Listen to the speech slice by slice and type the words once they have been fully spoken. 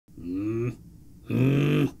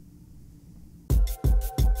Hey,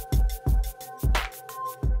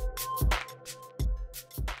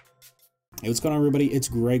 what's going on, everybody? It's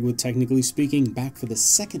Greg with Technically Speaking, back for the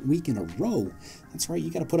second week in a row. That's right, you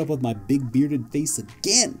got to put up with my big bearded face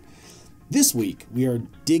again. This week, we are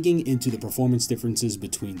digging into the performance differences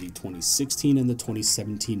between the 2016 and the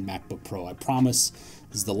 2017 MacBook Pro. I promise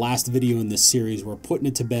this is the last video in this series. We're putting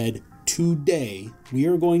it to bed today. We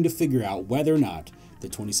are going to figure out whether or not the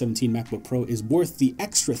 2017 MacBook Pro is worth the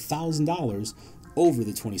extra $1,000 over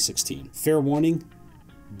the 2016. Fair warning,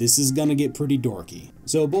 this is gonna get pretty dorky.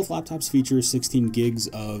 So both laptops feature 16 gigs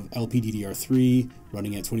of LPDDR3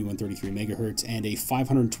 running at 2133 megahertz and a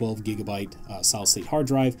 512 gigabyte solid state hard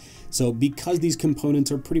drive. So because these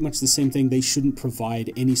components are pretty much the same thing, they shouldn't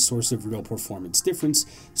provide any source of real performance difference.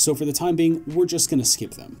 So for the time being, we're just gonna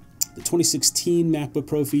skip them. The 2016 MacBook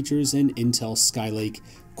Pro features an Intel Skylake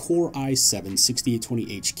Core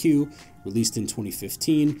i7-6820HQ, released in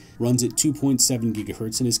 2015, runs at 2.7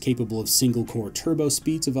 gigahertz and is capable of single-core turbo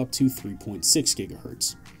speeds of up to 3.6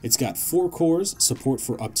 gigahertz. It's got 4 cores, support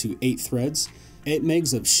for up to 8 threads, 8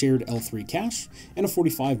 megs of shared L3 cache, and a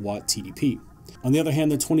 45-watt TDP. On the other hand,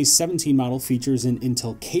 the 2017 model features an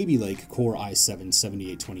Intel Kaby Lake Core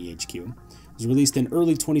i7-7820HQ. It was released in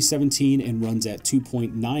early 2017 and runs at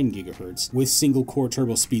 2.9 gigahertz with single-core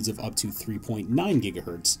turbo speeds of up to 3.9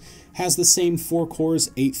 gigahertz. Has the same 4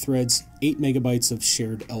 cores, 8 threads, 8 megabytes of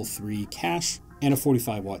shared L3 cache, and a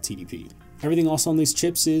 45-watt TDP. Everything else on these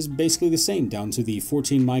chips is basically the same, down to the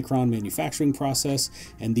 14-micron manufacturing process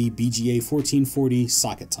and the BGA 1440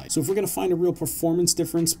 socket type. So if we're going to find a real performance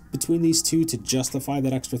difference between these two to justify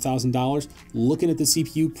that extra $1,000, looking at the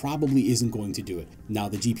CPU probably isn't going to do it. Now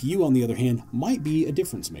the GPU, on the other hand, might be a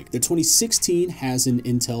difference maker. The 2016 has an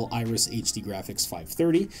Intel Iris HD Graphics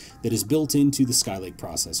 530 that is built into the Skylake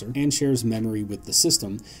processor and shares memory with the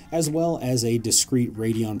system, as well as a discrete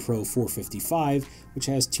Radeon Pro 455, which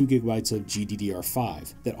has 2 gigabytes of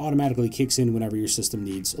GDDR5 that automatically kicks in whenever your system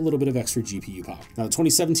needs a little bit of extra GPU power. Now, the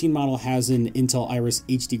 2017 model has an Intel Iris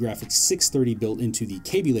HD Graphics 630 built into the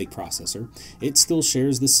Kaby Lake processor. It still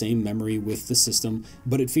shares the same memory with the system,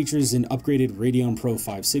 but it features an upgraded Radeon Pro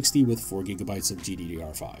 560 with 4 gigabytes of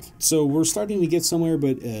GDDR5. So we're starting to get somewhere,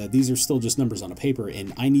 but these are still just numbers on a paper,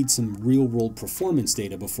 and I need some real-world performance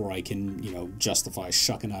data before I can, justify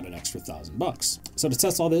shucking out an extra $1,000. So to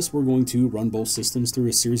test all this, we're going to run both systems through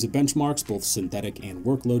a series of benchmarks, both synthetic and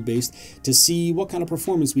workload based, to see what kind of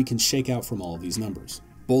performance we can shake out from all of these numbers.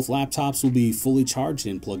 Both laptops will be fully charged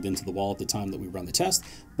and plugged into the wall at the time that we run the test.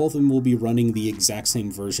 Both of them will be running the exact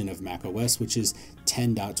same version of macOS, which is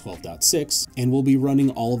 10.12.6, and we'll be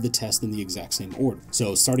running all of the tests in the exact same order.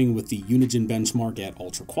 So starting with the Unigine benchmark at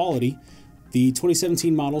ultra quality, the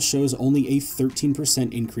 2017 model shows only a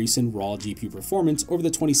 13% increase in raw GPU performance over the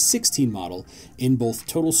 2016 model in both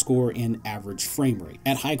total score and average frame rate.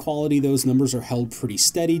 At high quality, those numbers are held pretty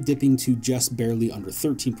steady, dipping to just barely under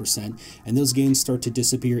 13%, and those gains start to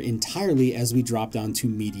disappear entirely as we drop down to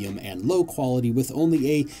medium and low quality with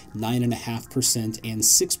only a 9.5% and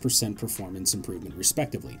 6% performance improvement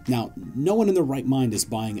respectively. Now, no one in their right mind is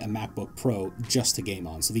buying a MacBook Pro just to game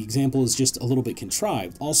on, so the example is just a little bit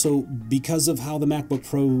contrived. Also, because of how the MacBook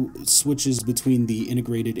Pro switches between the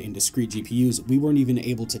integrated and discrete GPUs, we weren't even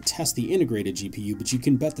able to test the integrated GPU, but you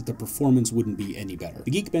can bet that the performance wouldn't be any better. The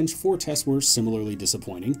Geekbench 4 tests were similarly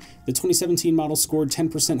disappointing. The 2017 model scored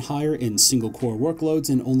 10% higher in single-core workloads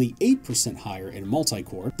and only 8% higher in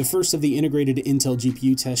multi-core. The first of the integrated Intel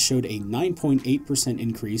GPU tests showed a 9.8%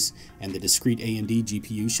 increase, and the discrete AMD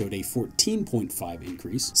GPU showed a 14.5%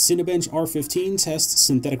 increase. Cinebench R15 tests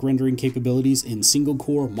synthetic rendering capabilities in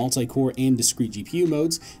single-core, multi-core, and discrete GPU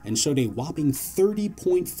modes and showed a whopping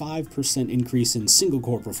 30.5% increase in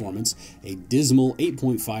single-core performance, a dismal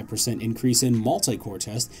 8.5% increase in multi-core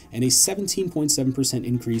test, and a 17.7%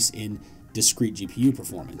 increase in discrete GPU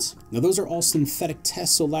performance. Now those are all synthetic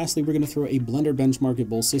tests, so lastly we're going to throw a Blender benchmark at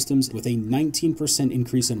both systems with a 19%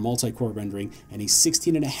 increase in multi-core rendering and a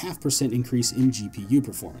 16.5% increase in GPU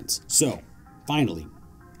performance. So, finally,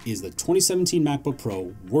 is the 2017 MacBook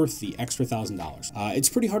Pro worth the extra $1,000? It's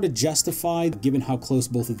pretty hard to justify given how close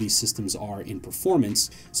both of these systems are in performance.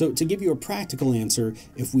 So to give you a practical answer,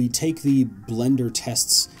 if we take the Blender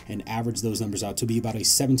tests and average those numbers out to be about a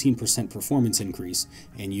 17% performance increase,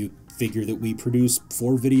 and you figure that we produce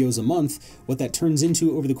 4 videos a month, what that turns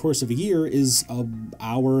into over the course of a year is an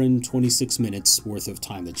hour and 26 minutes worth of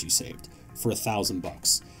time that you saved for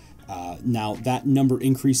 $1,000. Now that number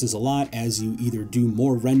increases a lot as you either do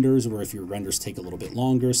more renders or if your renders take a little bit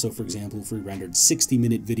longer. So for example, if we rendered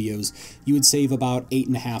 60-minute videos, you would save about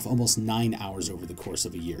 8.5, almost 9 hours over the course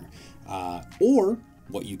of a year. Or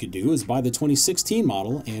What you could do is buy the 2016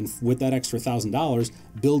 model and with that extra $1,000,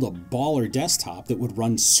 build a baller desktop that would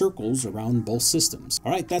run circles around both systems.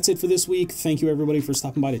 All right, that's it for this week. Thank you everybody for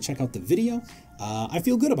stopping by to check out the video. I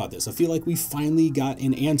feel good about this. I feel like we finally got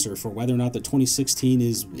an answer for whether or not the 2016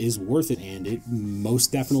 is worth it, and it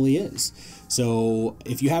most definitely is. So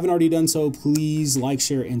if you haven't already done so, please like,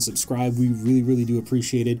 share, and subscribe. We really, really do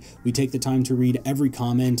appreciate it. We take the time to read every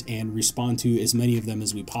comment and respond to as many of them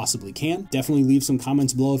as we possibly can. Definitely leave some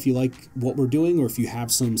comments below if you like what we're doing or if you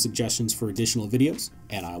have some suggestions for additional videos,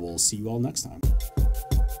 and I will see you all next time.